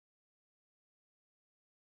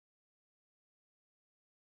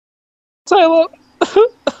Taylor!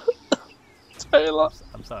 Taylor!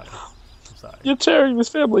 I'm sorry. I'm sorry. You're tearing this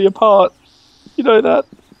family apart. You know that.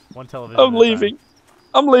 One television. I'm leaving.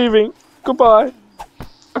 I'm leaving. Goodbye.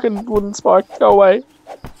 Fucking wooden spike. Go away.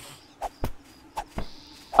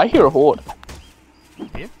 I hear a horde.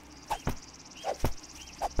 Yeah.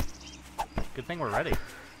 Good thing we're ready.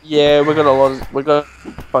 Yeah, we got a lot of, we got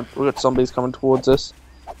zombies coming towards us.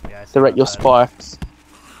 Yeah, I see They're at your that. spikes.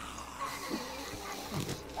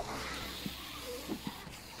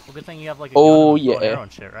 Well, good thing you have like a Oh, gun and yeah. bow and arrow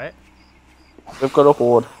and shit, right? We've got a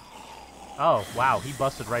horde. Oh, wow, he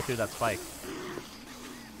busted right through that spike.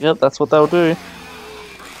 Yep, that's what they'll do.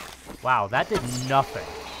 Wow, that did nothing.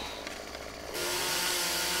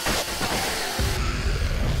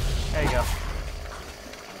 There you go.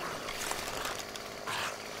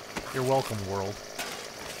 You're welcome, world.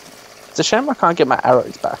 It's a shame I can't get my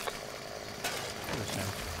arrows back. Understand.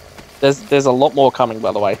 There's a lot more coming,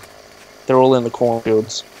 by the way. They're all in the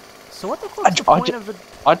cornfields. So what the fuck's the point of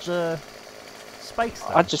the spikes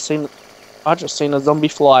then? I just seen a zombie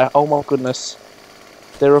fly. Oh my goodness.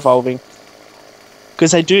 They're evolving.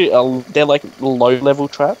 Because they do, they're like low-level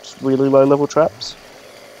traps. Really low-level traps.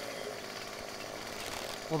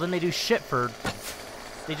 Well, then they do shit for...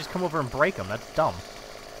 They just come over and break them. That's dumb.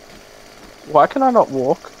 Why can I not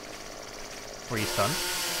walk? Were you stunned?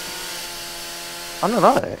 I don't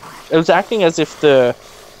know. It was acting as if the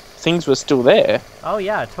things were still there. Oh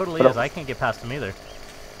yeah, it totally But is. I can't get past them either.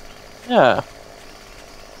 Yeah.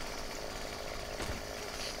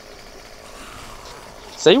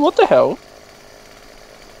 See, what the hell?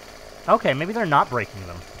 Okay, maybe they're not breaking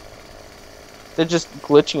them. They're just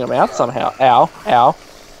glitching them out somehow. Ow, ow.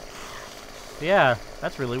 Yeah,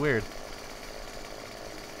 that's really weird.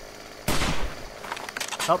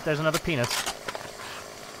 Oh, there's another penis.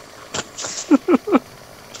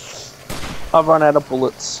 I've run out of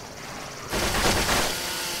bullets.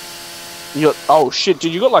 You got, oh shit,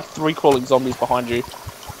 dude, you got like 3 crawling zombies behind you.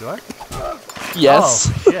 Do I? Yes.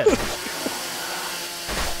 Oh, shit.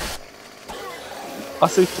 I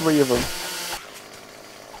see 3 of them.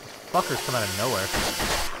 Fuckers come out of nowhere.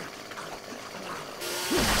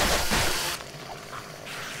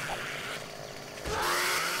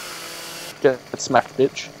 Get smacked,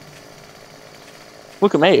 bitch.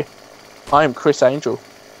 Look at me. I am Chris Angel.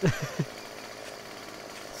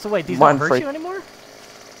 So wait, these don't hurt freak. you anymore?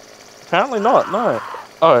 Apparently not, no.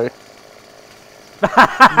 Oh.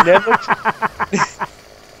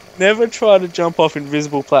 Never try to jump off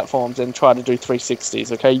invisible platforms and try to do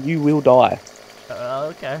 360s, okay? You will die.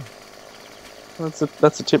 Okay.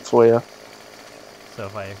 That's a tip for you. So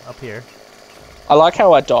if I up here. I like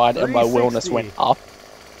how I died and my wellness 360. went up.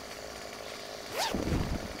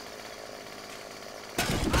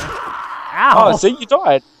 Ow! Oh, see, you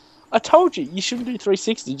died. I told you, you shouldn't do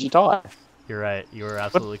 360s, you die. You're right, you were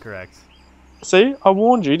absolutely correct. See, I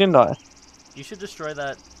warned you, didn't I? You should destroy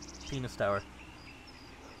that penis tower.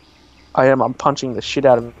 I am, I'm punching the shit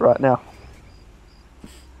out of it right now.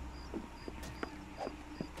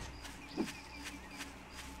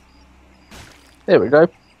 There we go.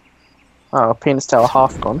 Oh, penis tower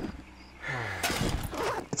half gone.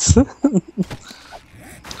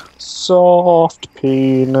 Soft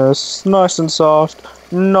penis, nice and soft,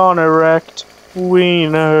 non-erect,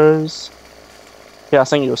 wieners. Yeah, I'll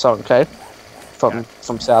sing you a song, okay? From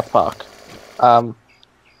South Park.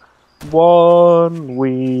 One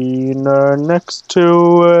wiener next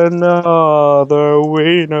to another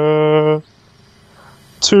wiener.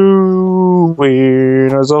 2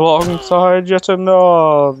 wieners alongside yet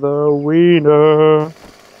another wiener.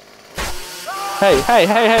 Hey!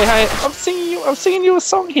 I'm singing you a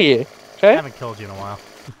song here. Okay? I haven't killed you in a while.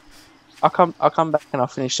 I'll come back and I'll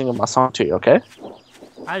finish singing my song to you. Okay?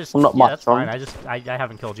 I just Well, not yeah, my that's song. fine. I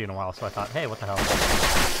haven't killed you in a while, so I thought, hey, what the hell?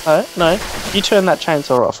 No. You turn that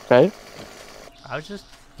chainsaw off. Okay? I was just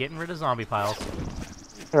getting rid of zombie piles.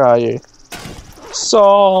 Where are you?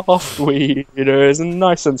 Soft wieners,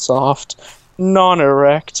 nice and soft,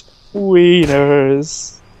 non-erect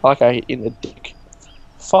wieners. Like I hit in the dick.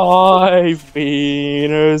 5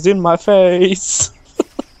 wieners in my face.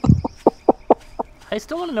 I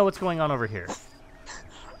still want to know what's going on over here.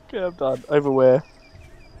 Okay, I'm done. Over where?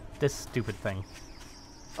 This stupid thing.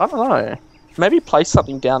 I don't know. Maybe place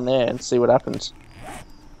something down there and see what happens.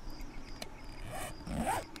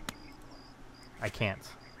 I can't.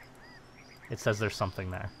 It says there's something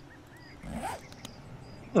there.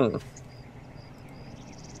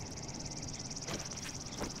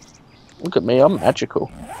 Look at me, I'm magical.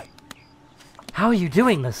 How are you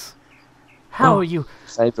doing this? How are you?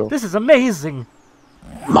 Angel. This is amazing!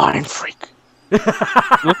 Mind freak.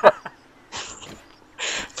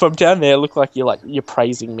 from down there, it looked like you're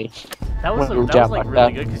praising me. That was When we were that down was like like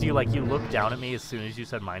really that. good because you looked down at me as soon as you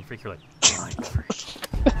said Mind Freak. You're like Mind Freak.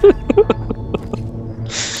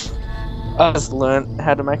 I just learned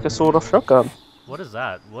how to make a sawed-off shotgun. What is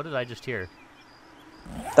that? What did I just hear?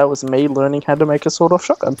 That was me learning how to make a sawed-off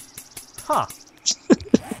shotgun. Huh.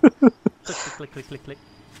 Click, click, click, click, click, click.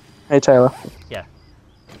 Hey Taylor. Yeah.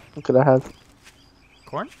 What could I have?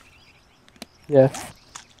 Corn? Yeah.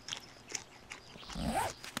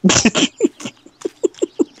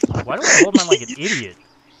 Why do I hold mine like an idiot?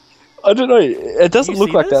 I don't know. It doesn't You look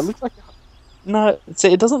see like that. this? It looks like no.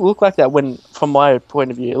 See, it doesn't look like that when, from my point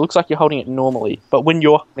of view, it looks like you're holding it normally. But when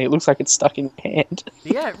you're holding it, it looks like it's stuck in your hand.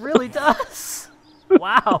 Yeah, it really does.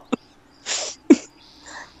 Wow.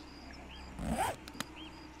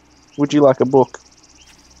 Would you like a book?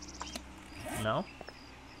 No.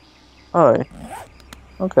 Oh.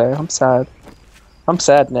 Okay, I'm sad. I'm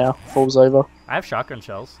sad now. Fall's over. I have shotgun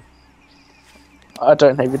shells. I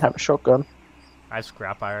don't even have a shotgun. I have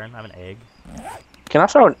scrap iron. I have an egg. Can I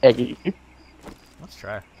throw an egg at you? Let's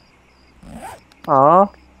try. Ah.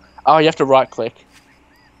 Oh, you have to right click.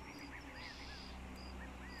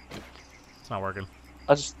 It's not working.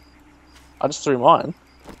 I just threw mine.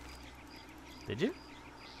 Did you?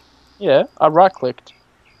 Yeah, I right clicked.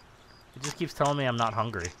 It just keeps telling me I'm not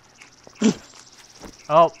hungry.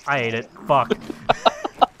 Oh, I ate it. Fuck.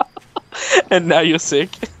 And now you're sick.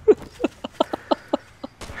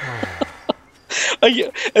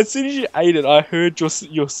 As soon as you ate it, I heard your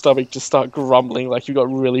stomach just start grumbling like you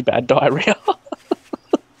got really bad diarrhea.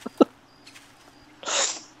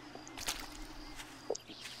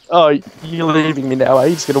 Oh, you're leaving me now, eh?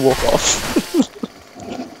 You're just gonna walk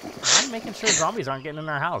off. I'm making sure zombies aren't getting in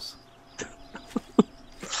our house.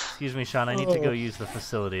 Excuse me, Sean. I need to go use the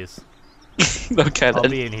facilities. Okay, I'll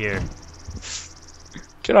then. be in here.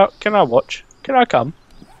 Can I watch? Can I come?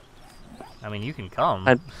 I mean, you can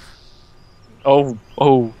come. Oh.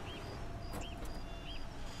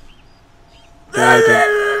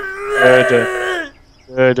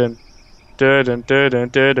 Durden.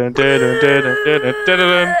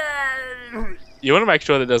 You want to make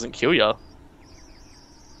sure that it doesn't kill you.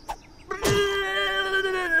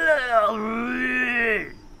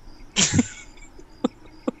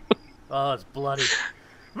 Oh, it's bloody.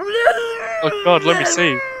 Oh god, let me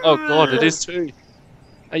see. Oh god, it is too.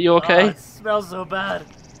 Are you Oh, okay? it smells so bad.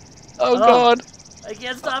 Oh god. I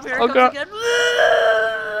can't stop here. Oh, It God. comes again.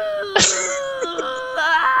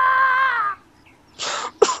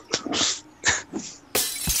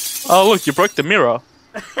 Oh look, you broke the mirror.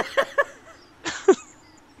 I think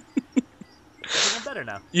I'm better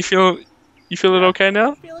now. You feel it okay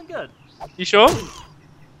now? Feeling good. You sure? Feeling...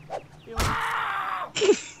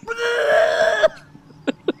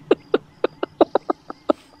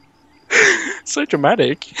 So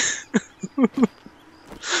dramatic. Do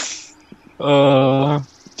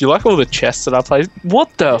you like all the chests that I played?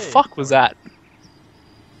 What the fuck was that?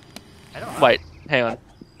 I don't know. Wait, hang on.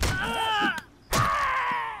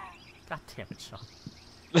 God damn it, Sean.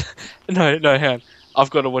 No, hang on. I've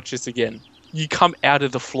got to watch this again. You come out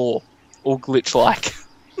of the floor, all glitch-like.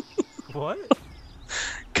 What?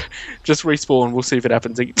 Just respawn. We'll see if it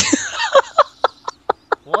happens again.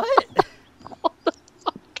 What?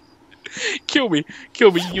 Kill me.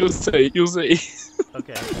 You'll see.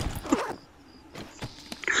 Okay.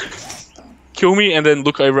 Kill me and then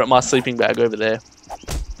look over at my sleeping bag over there.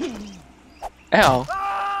 Ow.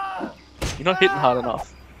 You're not hitting hard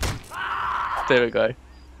enough. There we go.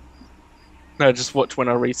 No, just watch when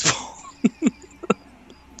I respawn.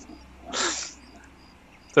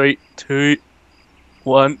 3, 2,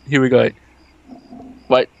 1, here we go.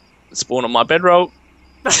 Wait, spawn on my bedroll.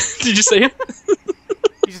 Did you see it?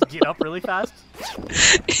 You just get up really fast?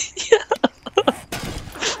 Yeah.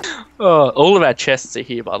 Oh, all of our chests are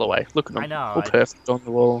here, by the way. Look at them. I know, All perfect on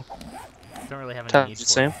the wall. Don't really have any Taylor, need did you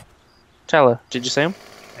for see it. him? Taylor, did you see him?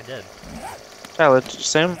 I did. Taylor, did you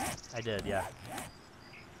see him? I did, yeah.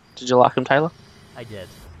 Did you like him, Taylor? I did.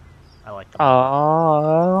 I like them.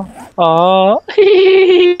 Aww.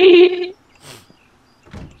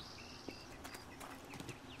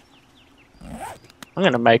 I'm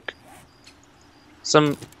gonna make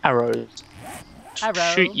some arrows to Arrow.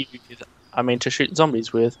 shoot you with. I mean, to shoot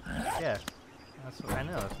zombies with. Yeah. That's what I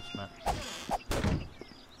know. That's what you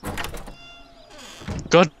meant.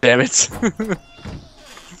 God damn it!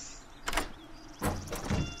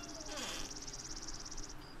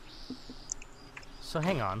 So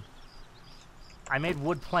hang on. I made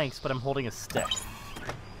wood planks, but I'm holding a stick.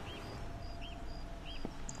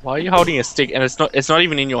 Why are you holding a stick and it's not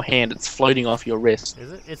even in your hand, it's floating off your wrist?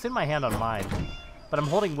 Is it? It's in my hand on mine. But I'm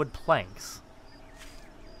holding wood planks.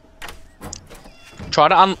 Try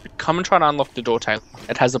to come and try to unlock the door, Taylor.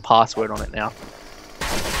 It has a password on it now.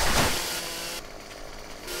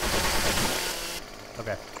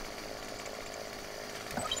 Okay.